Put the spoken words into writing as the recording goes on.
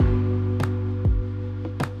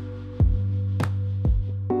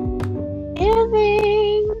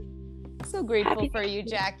so grateful for you,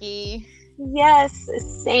 Jackie. Yes,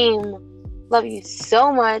 same. Love you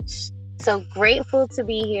so much. So grateful to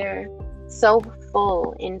be here. So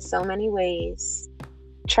full in so many ways.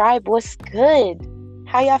 Tribe, what's good?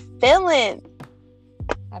 How y'all feeling?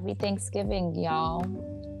 Happy Thanksgiving, y'all.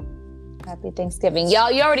 Happy Thanksgiving.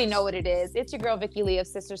 Y'all, you already know what it is. It's your girl, Vicky Lee of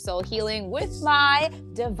Sister Soul Healing with my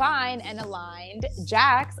divine and aligned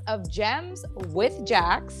Jax of Gems with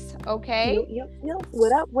Jax. Okay? Yep.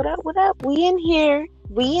 What up? We in here.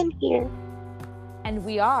 And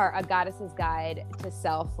we are a goddess's guide to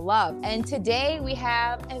self-love. And today we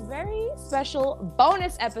have a very special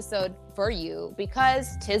bonus episode for you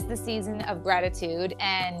because 'tis the season of gratitude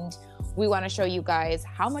and we want to show you guys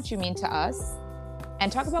how much you mean to us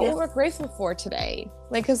and talk about what we're grateful for today.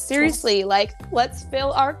 Like, because seriously, like, let's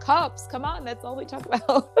fill our cups. Come on, that's all we talk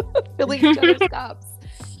about. Filling each other's cups.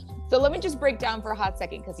 So let me just break down for a hot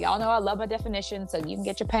second because y'all know I love my definition. So you can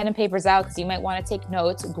get your pen and papers out because you might want to take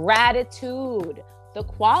notes. Gratitude, the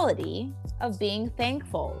quality of being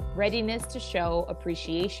thankful, readiness to show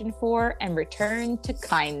appreciation for and return to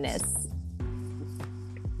kindness.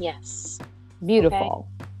 Yes. Beautiful.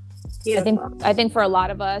 Okay. I think for a lot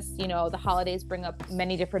of us, you know, the holidays bring up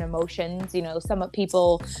many different emotions. You know, some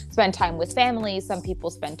people spend time with family, some people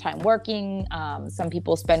spend time working, some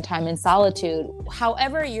people spend time in solitude.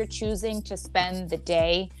 However you're choosing to spend the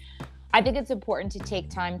day, I think it's important to take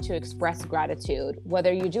time to express gratitude,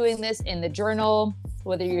 whether you're doing this in the journal,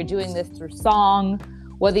 whether you're doing this through song,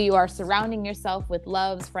 whether you are surrounding yourself with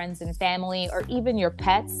loves, friends, and family, or even your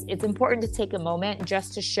pets. It's important to take a moment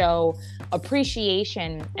just to show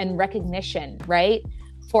appreciation and recognition, right?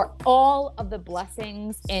 For all of the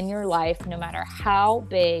blessings in your life, no matter how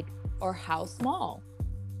big or how small.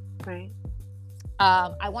 Right.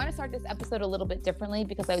 I want to start this episode a little bit differently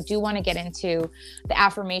because I do want to get into the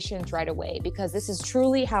affirmations right away because this is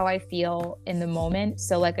truly how I feel in the moment.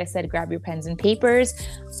 So like I said, grab your pens and papers.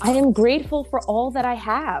 I am grateful for all that I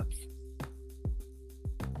have.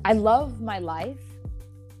 I love my life.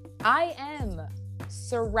 I am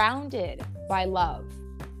surrounded by love.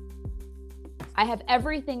 I have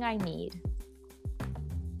everything I need.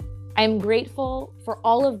 I am grateful for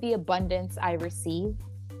all of the abundance I receive.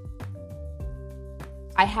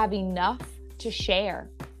 I have enough to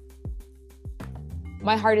share.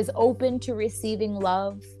 My heart is open to receiving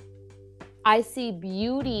love. I see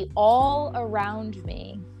beauty all around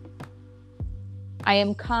me. I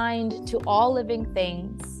am kind to all living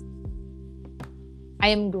things. I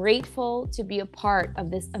am grateful to be a part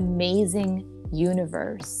of this amazing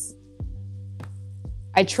universe.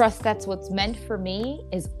 I trust that's what's meant for me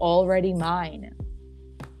is already mine.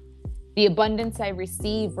 The abundance I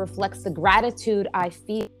receive reflects the gratitude I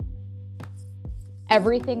feel.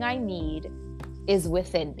 Everything I need is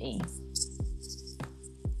within me.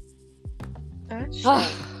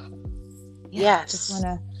 Yes. Just want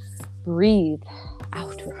to breathe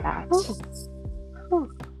out with that.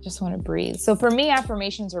 Just want to breathe. So for me,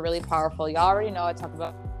 affirmations are really powerful. Y'all already know I talk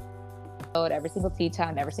about every single tea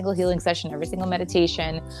time, every single healing session, every single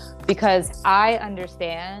meditation, because I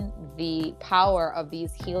understand the power of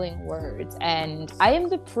these healing words. And I am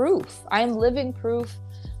the proof. I am living proof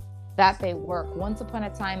that they work. Once upon a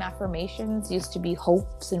time, affirmations used to be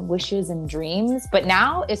hopes and wishes and dreams, but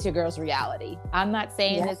now it's your girl's reality. I'm not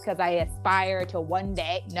saying this because I aspire to one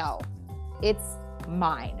day. No, it's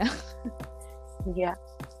mine. Yeah,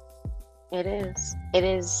 it is.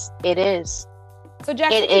 So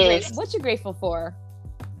Jackie, what you grateful for?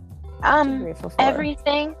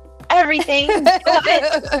 Everything. Love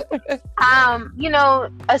it. You know,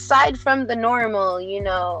 aside from the normal, you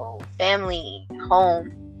know, family,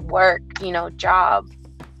 home, work, you know, job,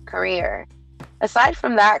 career. Aside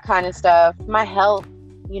from that kind of stuff, my health,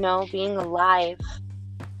 you know, being alive.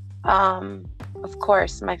 Of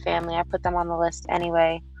course, my family, I put them on the list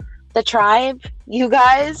anyway. The tribe, you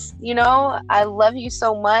guys, you know, I love you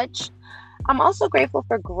so much. I'm also grateful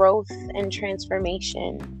for growth and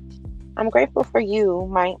transformation. I'm grateful for you,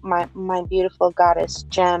 my beautiful goddess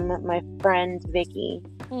Gem, my friend Vicky.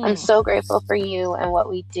 I'm so grateful for you and what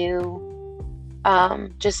we do.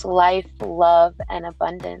 Just life, love, and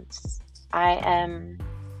abundance. I am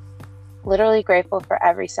literally grateful for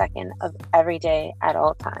every second of every day at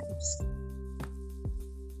all times.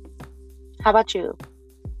 How about you?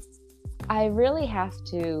 I really have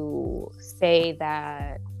to say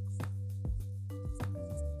that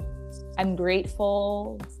I'm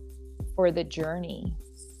grateful for the journey.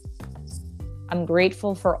 I'm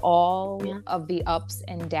grateful for all of the ups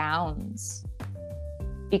and downs.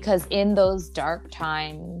 Because in those dark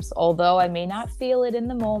times, although I may not feel it in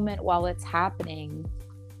the moment while it's happening,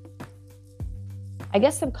 I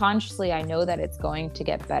guess subconsciously I know that it's going to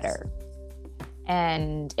get better.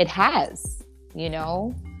 And it has, you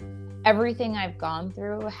know, everything I've gone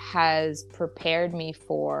through has prepared me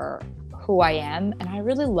for who I am, and I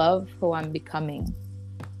really love who I'm becoming.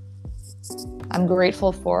 I'm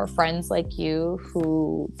grateful for friends like you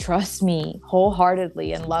who trust me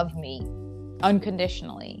wholeheartedly and love me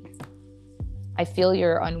unconditionally. I feel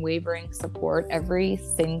your unwavering support every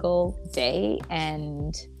single day.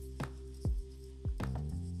 And,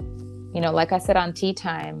 you know, like I said on Tea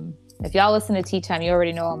Time, if y'all listen to Tea Time, you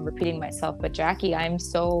already know I'm repeating myself. But Jackie, I'm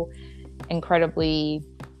so incredibly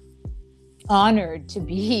honored to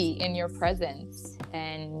be in your presence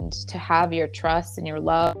and to have your trust and your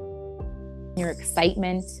love, your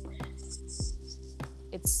excitement.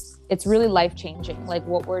 It's really life-changing. Like,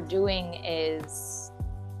 what we're doing is,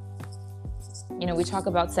 you know, we talk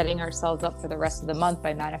about setting ourselves up for the rest of the month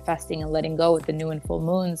by manifesting and letting go with the new and full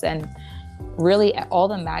moons, and really all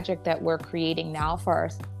the magic that we're creating now for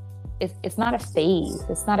us. It's not a phase.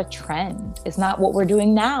 It's not a trend. It's not what we're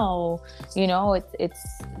doing now. You know,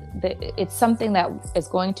 it's something that is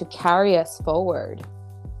going to carry us forward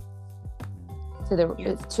to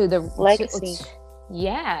the legacy.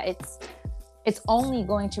 It's only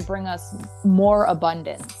going to bring us more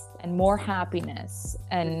abundance and more happiness,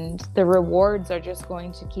 and the rewards are just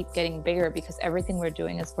going to keep getting bigger because everything we're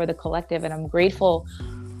doing is for the collective. And I'm grateful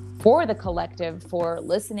for the collective for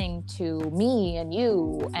listening to me and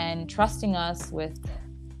you and trusting us with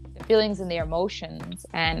the feelings and the emotions.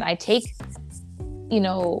 And I take, you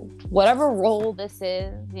know, whatever role this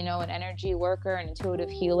is, you know, an energy worker, an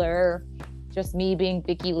intuitive healer, just me being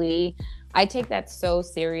Vicky Lee, I take that so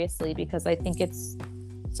seriously because I think it's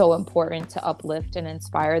so important to uplift and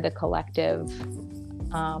inspire the collective.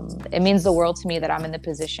 It means the world to me that I'm in the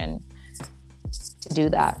position to do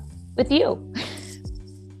that with you.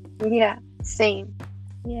 Yeah, same.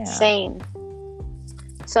 Yeah. Same.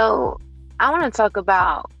 So I want to talk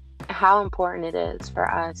about how important it is for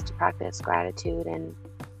us to practice gratitude and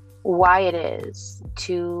why it is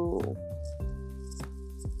to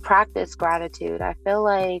practice gratitude. I feel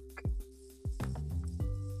like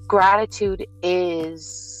gratitude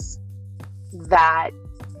is that,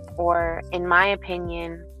 or in my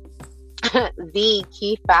opinion, the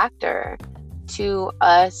key factor to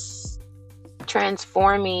us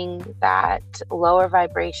transforming that lower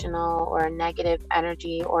vibrational or negative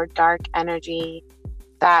energy or dark energy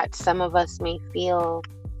that some of us may feel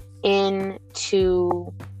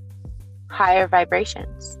into higher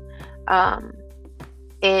vibrations.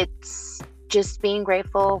 It's just being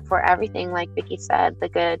grateful for everything, like Vicky said, the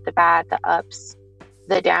good, the bad, the ups,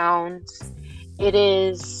 the downs. It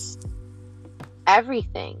is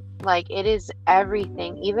everything. Like, it is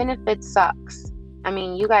everything, even if it sucks. I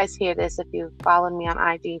mean, you guys hear this if you've followed me on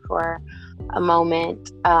IG for a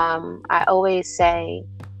moment. I always say,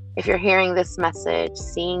 if you're hearing this message,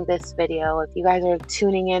 seeing this video, if you guys are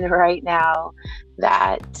tuning in right now,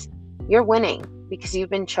 that you're winning because you've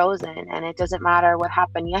been chosen. And it doesn't matter what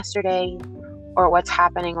happened yesterday or what's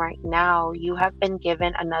happening right now. You have been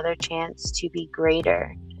given another chance to be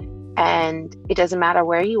greater. And it doesn't matter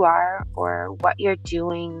where you are or what you're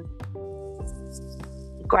doing.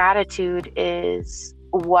 Gratitude is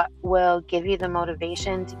what will give you the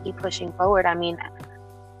motivation to keep pushing forward. I mean,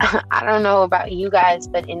 I don't know about you guys,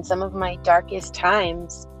 but in some of my darkest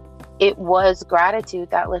times, it was gratitude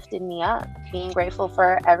that lifted me up. Being grateful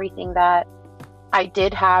for everything that I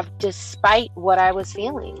did have despite what I was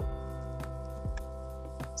feeling.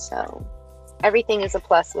 So everything is a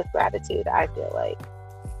plus with gratitude, I feel like.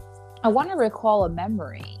 I want to recall a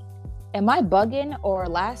memory. Am I bugging? Or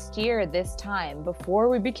last year this time, before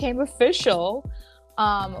we became official,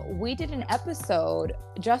 we did an episode,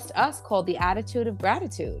 just us, called The Attitude of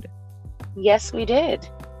Gratitude. Yes, we did.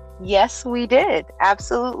 Yes, we did.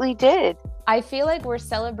 Absolutely did. I feel like we're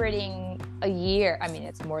celebrating a year. I mean,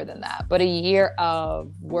 it's more than that, but a year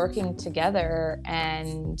of working together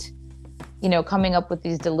and, you know, coming up with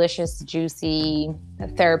these delicious, juicy,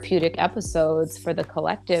 therapeutic episodes for the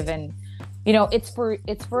collective. And, you know, it's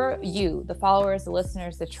for you, the followers, the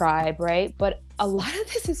listeners, the tribe, right? But a lot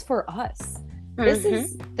of this is for us.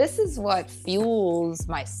 This is what fuels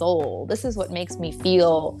my soul. This is what makes me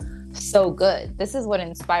feel so good. This is what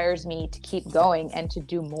inspires me to keep going and to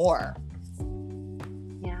do more.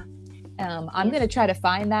 Yeah. I'm going to try to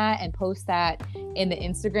find that and post that in the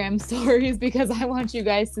Instagram stories because I want you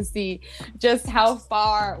guys to see just how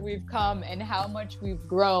far we've come and how much we've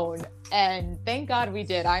grown. And thank God we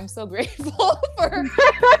did. I'm so grateful for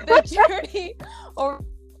the journey. Or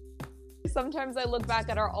Sometimes I look back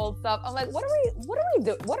at our old stuff. I'm like, what are we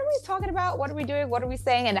doing? What are we talking about? What are we doing? What are we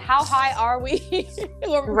saying? And how high are we?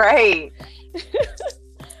 Right.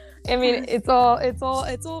 I mean, it's all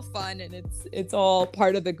fun, and it's all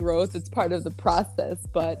part of the growth. It's part of the process.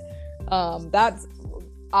 But that's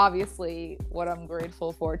obviously what I'm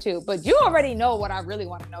grateful for too. But you already know what I really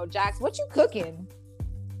want to know, Jax. What you cooking?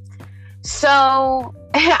 So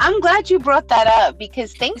I'm glad you brought that up,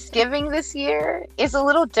 because Thanksgiving this year is a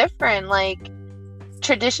little different. Like,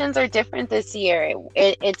 traditions are different this year.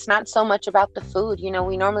 It's not so much about the food. You know,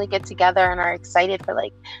 we normally get together and are excited for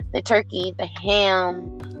like the turkey, the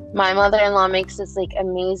ham. My mother-in-law makes this like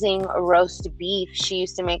amazing roast beef she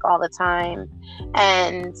used to make all the time.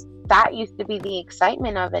 And that used to be the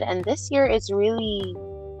excitement of it. And this year it's really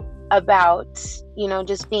about, you know,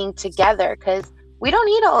 just being together, because we don't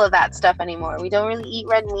eat all of that stuff anymore. We don't really eat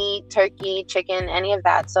red meat, turkey, chicken, any of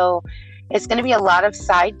that. So it's going to be a lot of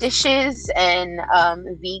side dishes and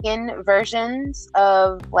vegan versions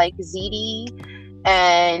of like ziti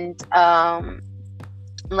and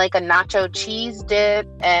like a nacho cheese dip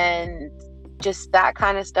and just that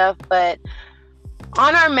kind of stuff. But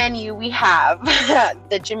on our menu, we have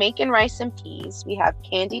the Jamaican rice and peas. We have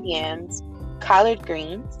candied yams, collard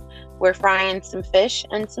greens. We're frying some fish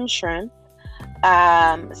and some shrimp.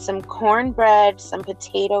 Some cornbread, some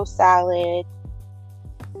potato salad,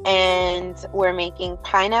 and we're making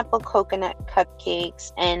pineapple coconut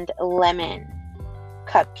cupcakes and lemon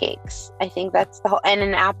cupcakes. I think that's the whole, and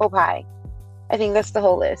an apple pie. I think that's the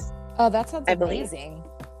whole list. Oh, that sounds amazing.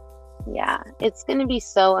 Yeah, it's gonna be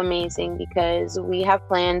so amazing, because we have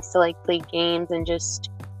plans to like play games and just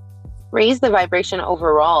raise the vibration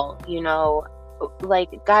overall. You know,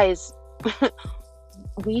 like, guys,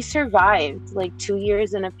 we survived like 2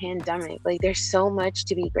 years in a pandemic. Like, there's so much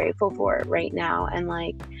to be grateful for right now. And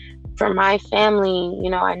like, for my family, you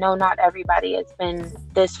know, I know not everybody has been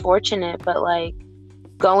this fortunate, but like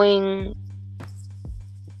going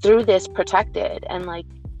through this protected, and like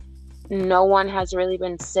no one has really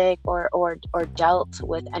been sick or dealt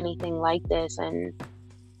with anything like this. And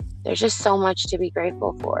there's just so much to be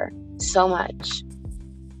grateful for. So much.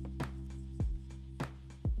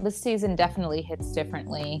 This season definitely hits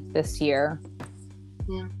differently this year.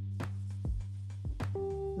 Yeah.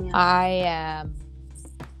 I am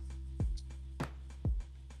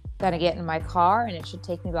gonna get in my car, and it should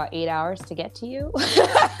take me about 8 hours to get to you.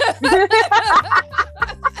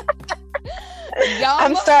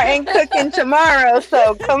 I'm starting cooking tomorrow,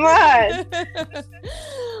 so come on.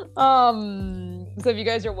 So if you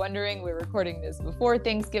guys are wondering, we're recording this before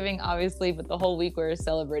Thanksgiving, obviously, but the whole week we're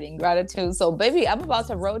celebrating gratitude. So baby, I'm about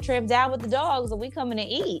to road trip down with the dogs, and we coming to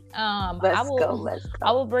eat. Let's go.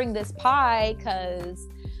 I will bring this pie, because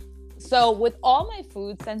so with all my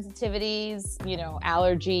food sensitivities, you know,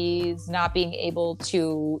 allergies, not being able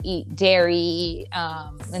to eat dairy,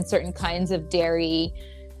 and certain kinds of dairy,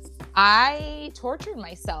 I tortured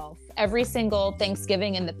myself every single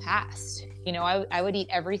Thanksgiving in the past. You know, I would eat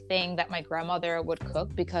everything that my grandmother would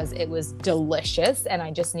cook because it was delicious and I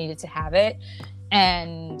just needed to have it.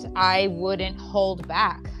 And I wouldn't hold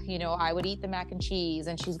back. You know, I would eat the mac and cheese,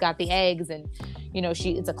 and she's got the eggs, and, you know,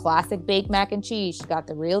 it's a classic baked mac and cheese. She got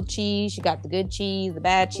the real cheese, she got the good cheese, the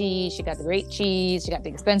bad cheese, she got the great cheese, she got the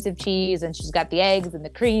expensive cheese, and she's got the eggs and the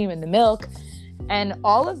cream and the milk. And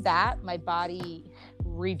all of that, my body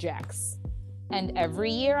rejects. And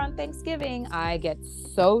every year on Thanksgiving, I get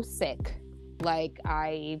so sick. Like,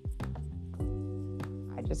 I'll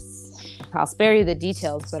spare you the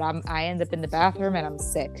details, but I end up in the bathroom and I'm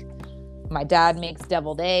sick. My dad makes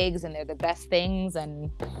deviled eggs, and they're the best things,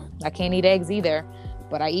 and I can't eat eggs either,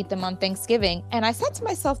 but I eat them on Thanksgiving. And I said to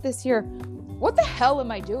myself this year, what the hell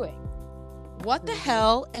am I doing? What the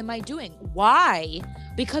hell am I doing? Why?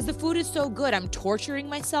 Because the food is so good. I'm torturing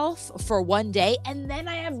myself for one day, and then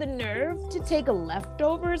I have the nerve to take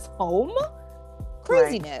leftovers home?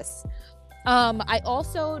 Craziness. Right. I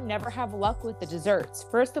also never have luck with the desserts.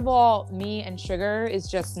 First of all, me and sugar is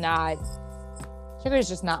just not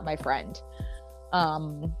my friend.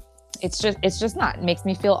 It's just not. It makes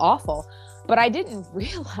me feel awful. But I didn't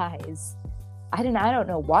realize, I don't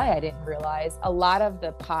know why I didn't realize, a lot of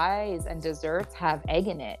the pies and desserts have egg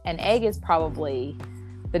in it. And egg is probably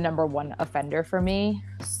the number one offender for me.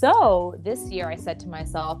 So this year I said to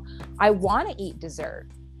myself, I want to eat dessert.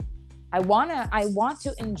 I want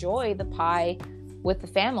to enjoy the pie with the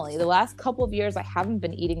family. The last couple of years I haven't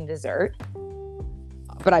been eating dessert,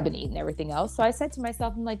 but I've been eating everything else. So I said to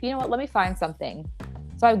myself, I'm like, you know what, let me find something.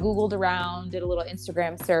 So I Googled around, did a little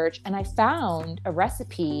Instagram search, and I found a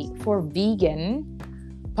recipe for vegan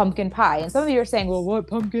pumpkin pie. And some of you are saying, well, what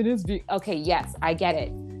pumpkin is vegan? Okay, yes, I get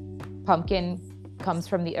it. Pumpkin comes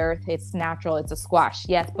from the earth. It's natural. It's a squash.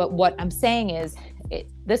 Yes. But what I'm saying is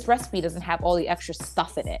this recipe doesn't have all the extra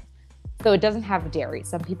stuff in it. So it doesn't have dairy.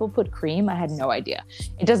 Some people put cream. I had no idea.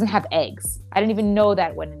 It doesn't have eggs. I didn't even know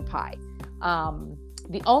that went in pie.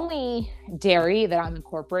 The only dairy that I'm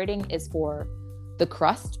incorporating is for the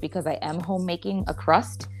crust, because I am home making a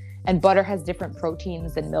crust, and butter has different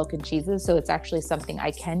proteins than milk and cheeses. So it's actually something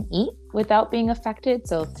I can eat without being affected.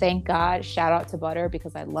 So thank God, shout out to butter,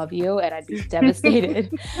 because I love you and I'd be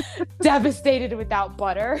devastated, devastated without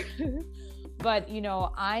butter. But, you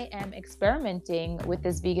know, I am experimenting with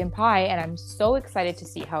this vegan pie and I'm so excited to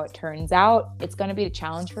see how it turns out. It's going to be a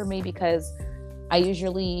challenge for me because I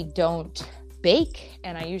usually don't bake,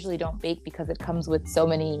 and I usually don't bake because it comes with so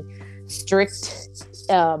many strict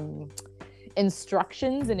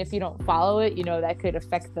instructions. And if you don't follow it, you know, that could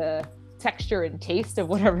affect the texture and taste of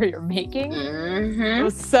whatever you're making. Mm-hmm.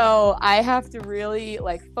 So I have to really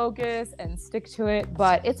like focus and stick to it,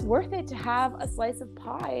 but it's worth it to have a slice of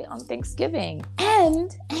pie on Thanksgiving.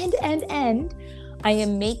 And I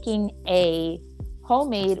am making a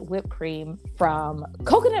homemade whipped cream from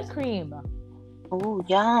coconut cream. Oh,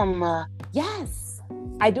 yum. Yes.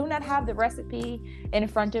 I do not have the recipe in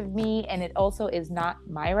front of me, and it also is not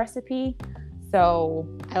my recipe. So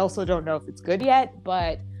I also don't know if it's good yet,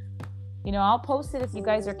 but you know, I'll post it if you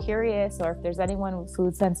guys are curious, or if there's anyone with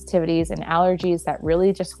food sensitivities and allergies that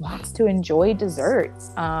really just wants to enjoy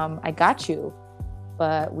desserts. I got you,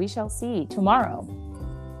 but we shall see tomorrow.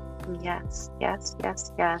 Yes.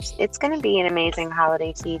 It's going to be an amazing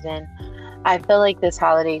holiday season. I feel like this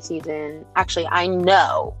holiday season, actually, I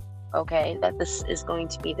know, okay, that this is going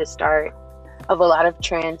to be the start of a lot of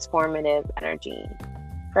transformative energy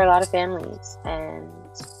for a lot of families. And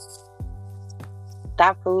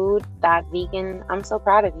that food, that vegan, I'm so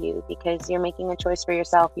proud of you, because you're making a choice for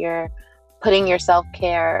yourself. You're putting your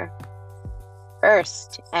self-care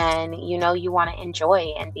first, and you know you want to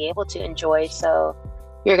enjoy and be able to enjoy. So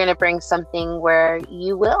you're going to bring something where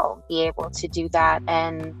you will be able to do that.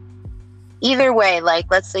 And either way, like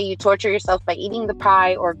let's say you torture yourself by eating the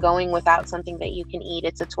pie or going without something that you can eat,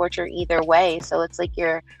 it's a torture either way. So it's like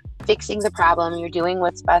you're fixing the problem, you're doing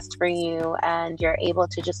what's best for you, and you're able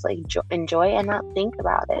to just like enjoy and not think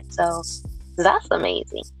about it. So that's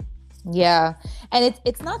amazing. Yeah. And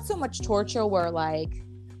it's not so much torture where like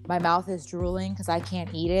my mouth is drooling because I can't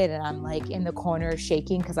eat it and I'm like in the corner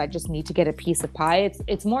shaking because I just need to get a piece of pie.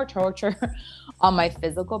 It's more torture on my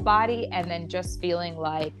physical body, and then just feeling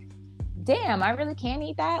like, damn, I really can't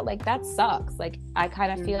eat that. Like that sucks. Like I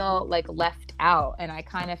kind of feel like left out, and I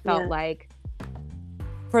kind of felt like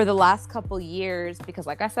for the last couple years, because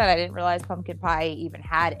like I said, I didn't realize pumpkin pie even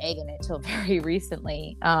had egg in it till very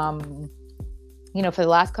recently. You know, for the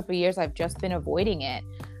last couple years, I've just been avoiding it.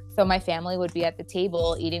 So my family would be at the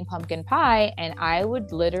table eating pumpkin pie, and I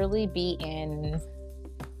would literally be in,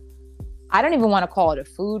 I don't even want to call it a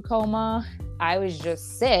food coma. I was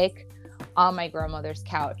just sick on my grandmother's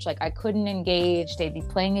couch. Like I couldn't engage. They'd be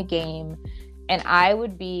playing a game, and I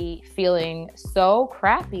would be feeling so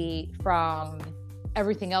crappy from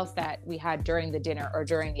everything else that we had during the dinner or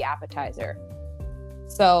during the appetizer.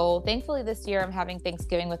 So thankfully this year I'm having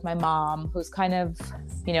Thanksgiving with my mom, who's kind of,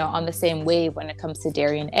 you know, on the same wave when it comes to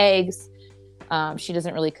dairy and eggs. She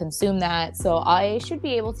doesn't really consume that. So I should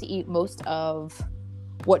be able to eat most of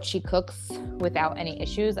what she cooks without any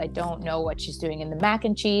issues. I don't know what she's doing in the mac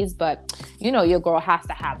and cheese, but you know, your girl has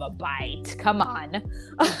to have a bite. Come on.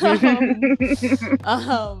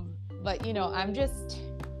 But you know, I'm just,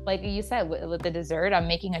 like you said, with the dessert, I'm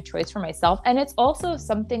making a choice for myself. And it's also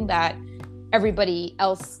something that everybody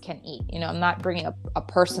else can eat. You know, I'm not bringing a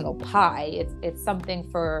personal pie. It's something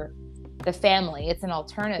for the family. It's an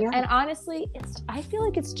alternative. Yeah. And honestly, I feel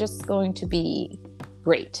like it's just going to be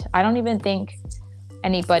great. I don't even think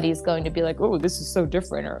anybody's going to be like, oh, this is so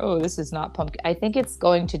different, or oh, this is not pumpkin. I think it's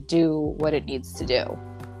going to do what it needs to do.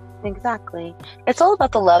 Exactly. It's all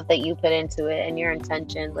about the love that you put into it and your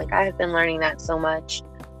intentions. Like I have been learning that so much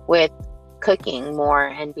with cooking more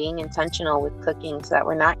and being intentional with cooking, so that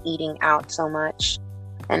we're not eating out so much.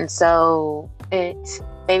 And so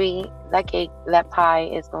maybe that cake, that pie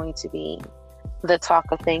is going to be the talk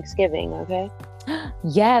of Thanksgiving. Okay.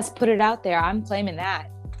 Yes, put it out there. I'm claiming that.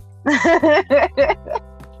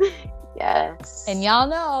 Yes. And y'all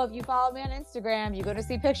know, if you follow me on Instagram, you're going to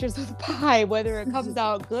see pictures of the pie, whether it comes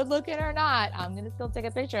out good looking or not. I'm going to still take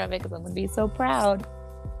a picture of it because I'm going to be so proud.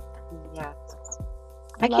 Yes.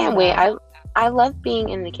 I can't wait. I love being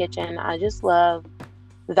in the kitchen. I just love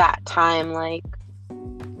that time. Like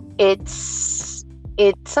it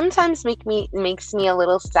sometimes makes me a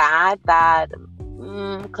little sad that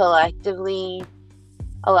collectively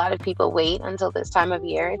a lot of people wait until this time of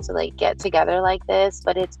year to like get together like this,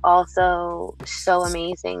 but it's also so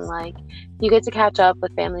amazing. Like you get to catch up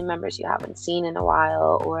with family members you haven't seen in a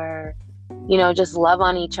while, or, you know, just love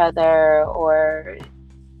on each other, or,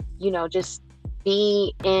 you know, just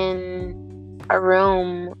be in a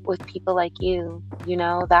room with people like you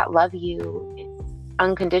know, that love you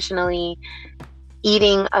unconditionally,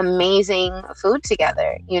 eating amazing food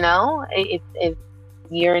together, you know, if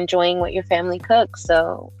you're enjoying what your family cooks.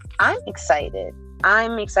 So I'm excited.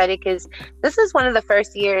 I'm excited because this is one of the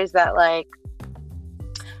first years that like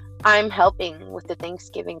I'm helping with the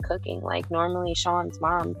Thanksgiving cooking. Like normally Sean's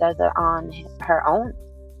mom does it on her own.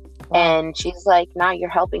 Wow. And she's like, nah, you're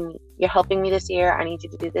helping me. You're helping me this year. I need you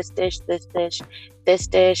to do this dish, this dish, this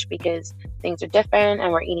dish, because things are different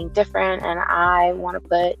and we're eating different. And I want to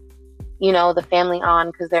put, you know, the family on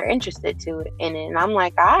because they're interested in it. And I'm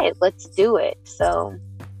like, all right, let's do it. So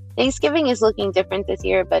Thanksgiving is looking different this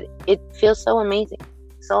year, but it feels so amazing.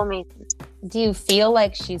 So amazing. Do you feel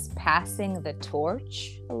like she's passing the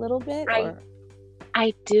torch a little bit?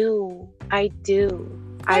 I do. I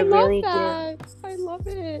really do. I love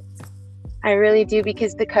it. I really do,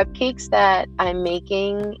 because the cupcakes that I'm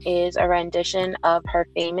making is a rendition of her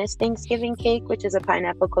famous Thanksgiving cake, which is a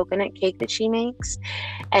pineapple coconut cake that she makes.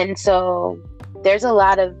 And so there's a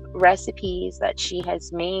lot of recipes that she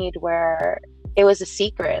has made where it was a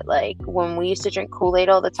secret. Like when we used to drink Kool-Aid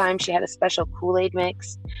all the time, she had a special Kool-Aid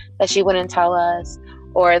mix that she wouldn't tell us,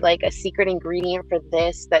 or like a secret ingredient for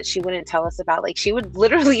this that she wouldn't tell us about. Like she would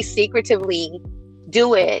literally secretively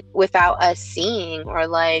do it without us seeing, or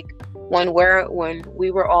like when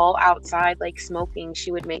we were all outside like smoking,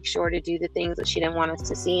 she would make sure to do the things that she didn't want us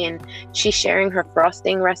to see. And she's sharing her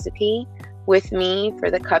frosting recipe with me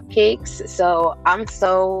for the cupcakes. So I'm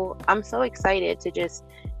so excited to just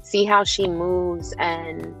see how she moves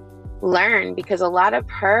and learn, because a lot of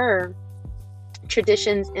her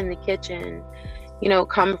traditions in the kitchen, you know,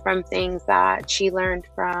 come from things that she learned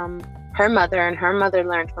from her mother, and her mother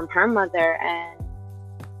learned from her mother. And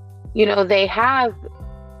you know, they have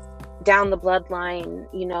down the bloodline,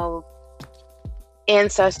 you know,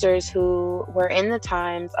 ancestors who were in the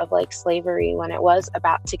times of like slavery, when it was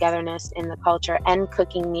about togetherness in the culture and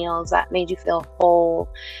cooking meals that made you feel whole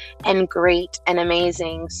and great and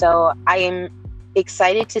amazing. So I am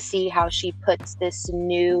excited to see how she puts this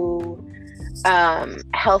new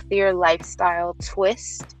healthier lifestyle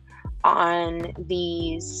twist on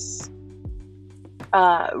these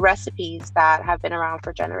recipes that have been around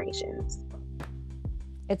for generations.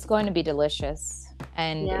 It's going to be delicious,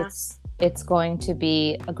 and it's going to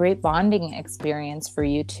be a great bonding experience for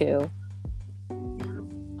you two.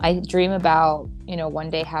 I dream about, you know, one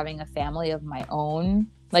day having a family of my own,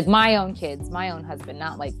 like my own kids, my own husband,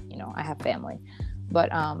 not like, you know, I have family, but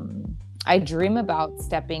I dream about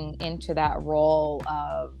stepping into that role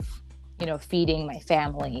of, you know, feeding my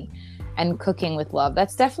family and cooking with love.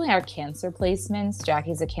 That's definitely our Cancer placements.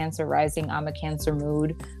 Jackie's a Cancer rising. I'm a Cancer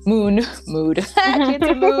moon. Cancer mood.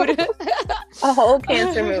 A whole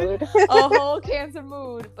Cancer mood. A whole Cancer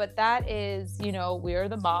mood. But that is, you know, we're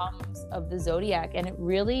the moms of the zodiac, and it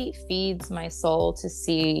really feeds my soul to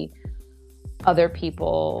see other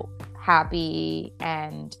people happy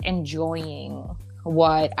and enjoying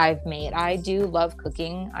what I've made. I do love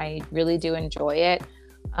cooking. I really do enjoy it.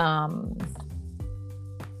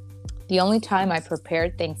 The only time I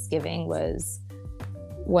prepared Thanksgiving was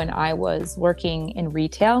when I was working in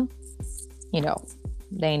retail. You know,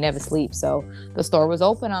 they never sleep. So the store was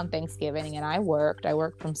open on Thanksgiving, and I worked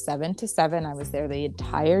from 7 to 7. I was there the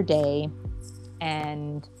entire day.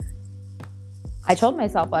 And I told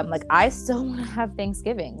myself, I'm like, I still want to have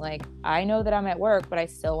Thanksgiving. Like, I know that I'm at work, but I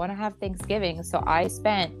still want to have Thanksgiving. So I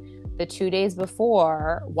spent the 2 days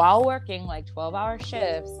before, while working like 12-hour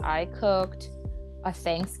shifts, I cooked a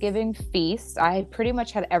Thanksgiving feast. I pretty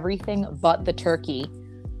much had everything but the turkey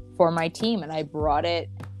for my team, and I brought it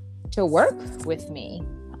to work with me.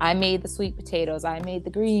 I made the sweet potatoes, I made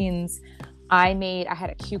the greens, I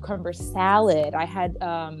had a cucumber salad, I had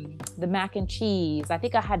the mac and cheese, I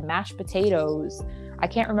think I had mashed potatoes. I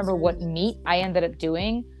can't remember what meat I ended up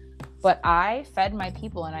doing, but I fed my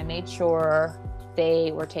people and I made sure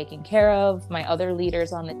they were taken care of. My other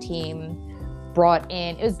leaders on the team brought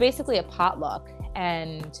in, it was basically a potluck.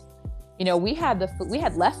 And, you know, we had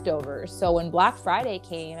leftovers. So when Black Friday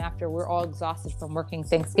came, after we're all exhausted from working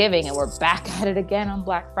Thanksgiving and we're back at it again on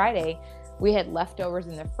Black Friday, we had leftovers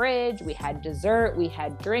in the fridge. We had dessert, we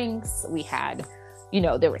had drinks, we had, you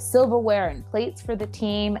know, there was silverware and plates for the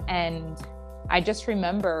team. And I just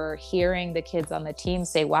remember hearing the kids on the team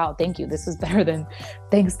say, wow, thank you. This is better than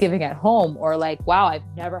Thanksgiving at home. Or like, wow, I've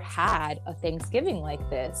never had a Thanksgiving like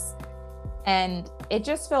this. And it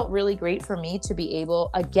just felt really great for me to be able,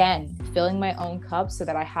 again, filling my own cup so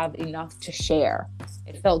that I have enough to share.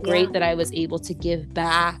 It felt great that I was able to give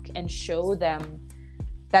back and show them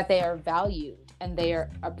that they are valued and they are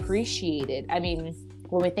appreciated. I mean,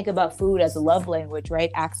 when we think about food as a love language, right?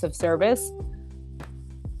 Acts of service,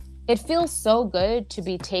 it feels so good to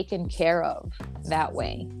be taken care of that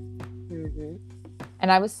way. Mm-hmm.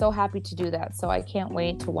 And I was so happy to do that. So I can't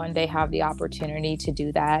wait to one day have the opportunity to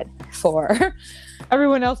do that for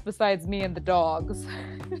everyone else besides me and the dogs.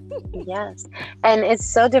 Yes. And it's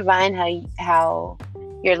so divine how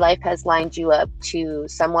your life has lined you up to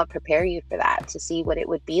somewhat prepare you for that, to see what it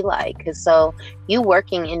would be like. Because so you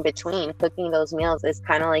working in between, cooking those meals is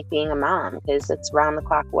kind of like being a mom, because it's round the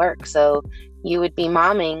clock work. So you would be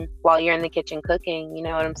momming while you're in the kitchen cooking, you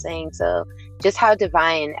know what I'm saying? So just how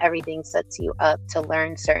divine everything sets you up to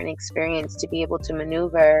learn certain experience, to be able to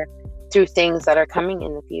maneuver through things that are coming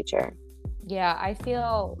in the future. Yeah, I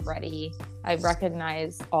feel ready. I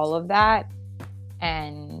recognize all of that.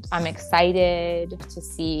 And I'm excited to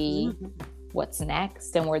see what's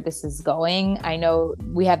next and where this is going. I know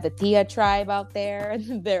we have the Tia tribe out there.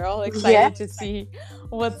 They're all excited to see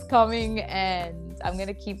what's coming. And I'm going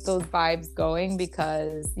to keep those vibes going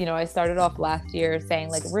because, you know, I started off last year saying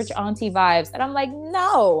like rich auntie vibes. And I'm like,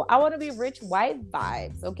 no, I want to be rich wife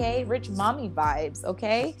vibes. Okay. Rich mommy vibes.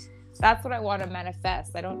 Okay. That's what I want to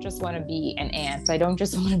manifest. I don't just want to be an aunt. I don't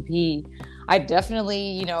just want to be, I definitely,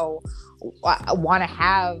 you know, want to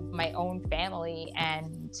have my own family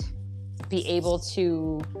and be able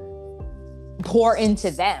to pour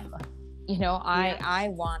into them. You know, I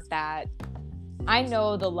want that. I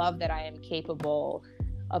know the love that I am capable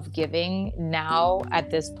of giving now at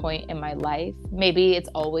this point in my life. Maybe it's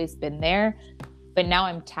always been there, but now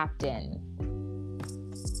I'm tapped in.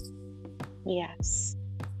 Yes.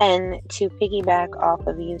 And to piggyback off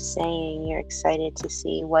of you saying you're excited to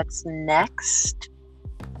see what's next,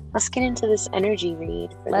 let's get into this energy read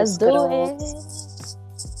for Let's this good do old it.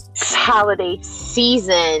 holiday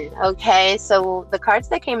season. Okay, so the cards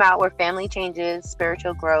that came out were family changes,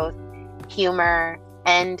 spiritual growth, humor,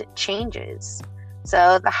 and changes.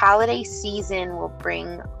 So the holiday season will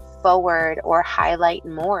bring forward or highlight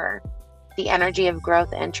more the energy of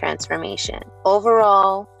growth and transformation.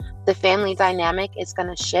 Overall, the family dynamic is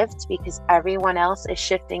going to shift because everyone else is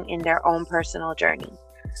shifting in their own personal journey.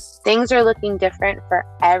 Things are looking different for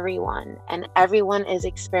everyone, and everyone is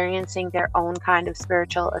experiencing their own kind of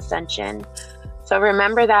spiritual ascension. So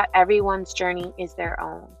remember that everyone's journey is their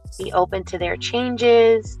own. Be open to their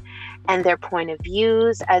changes and their point of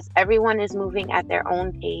views, as everyone is moving at their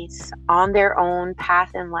own pace, on their own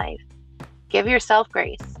path in life. Give yourself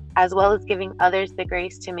grace, as well as giving others the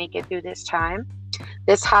grace to make it through this time.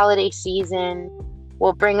 This holiday season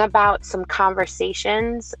will bring about some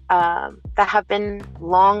conversations that have been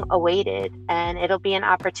long awaited, and it'll be an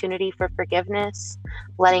opportunity for forgiveness,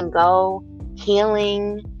 letting go,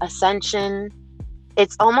 healing, ascension.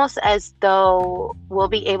 It's almost as though we'll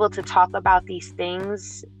be able to talk about these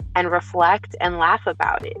things and reflect and laugh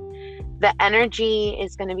about it. The energy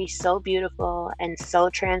is going to be so beautiful and so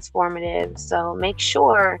transformative. So make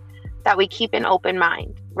sure that we keep an open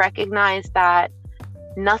mind. Recognize that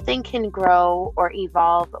nothing can grow or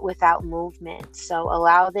evolve without movement. So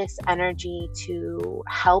allow this energy to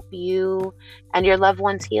help you and your loved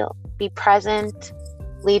ones heal. Be present,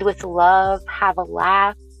 lead with love, have a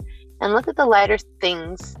laugh, and look at the lighter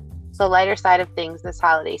things, the lighter side of things this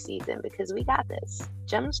holiday season, because we got this.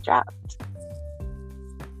 Gems dropped.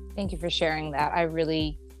 Thank you for sharing that. I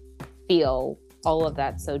really feel all of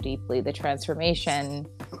that so deeply, the transformation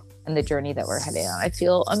and the journey that we're heading on. I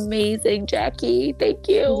feel amazing, Jackie. Thank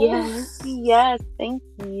you. Yes, thank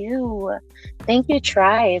you. Thank you,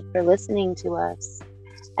 Tribe, for listening to us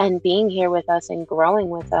and being here with us and growing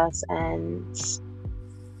with us and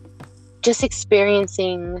just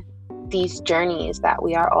experiencing these journeys that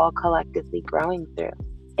we are all collectively growing through.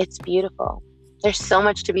 It's beautiful. There's so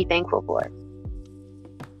much to be thankful for.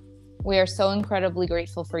 We are so incredibly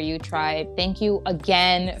grateful for you, Tribe. Thank you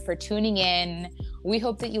again for tuning in. We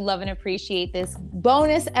hope that you love and appreciate this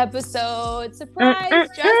bonus episode. Surprise,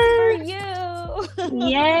 just for you.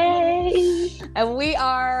 Yay. And we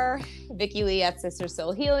are Vicky Lee at Sister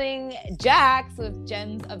Soul Healing, Jax with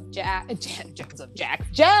Gems with Jax.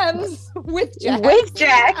 With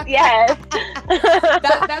Jax, yes.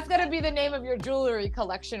 That's going to be the name of your jewelry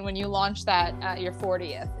collection when you launch that at your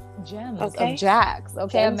 40th. Gems of Jax.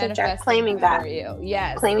 Okay, Gems I'm manifesting claiming that for you.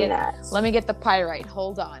 Yes. Claiming that. Let me get the pyrite.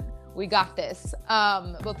 Hold on. We got this.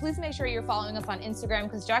 But please make sure you're following us on Instagram,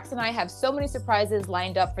 because Jax and I have so many surprises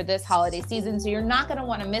lined up for this holiday season. So you're not going to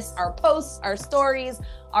want to miss our posts, our stories,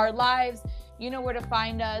 our lives. You know where to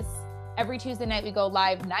find us. Every Tuesday night, we go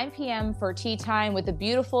live 9 p.m. for tea time with a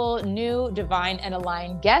beautiful, new, divine, and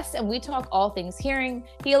aligned guest. And we talk all things healing.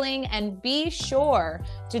 And be sure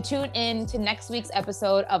to tune in to next week's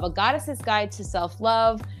episode of A Goddess's Guide to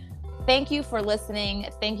Self-Love. Thank you for listening.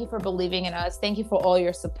 Thank you for believing in us. Thank you for all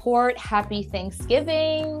your support. Happy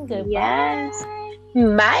Thanksgiving. Goodbye. Yes.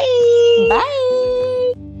 Bye. Bye.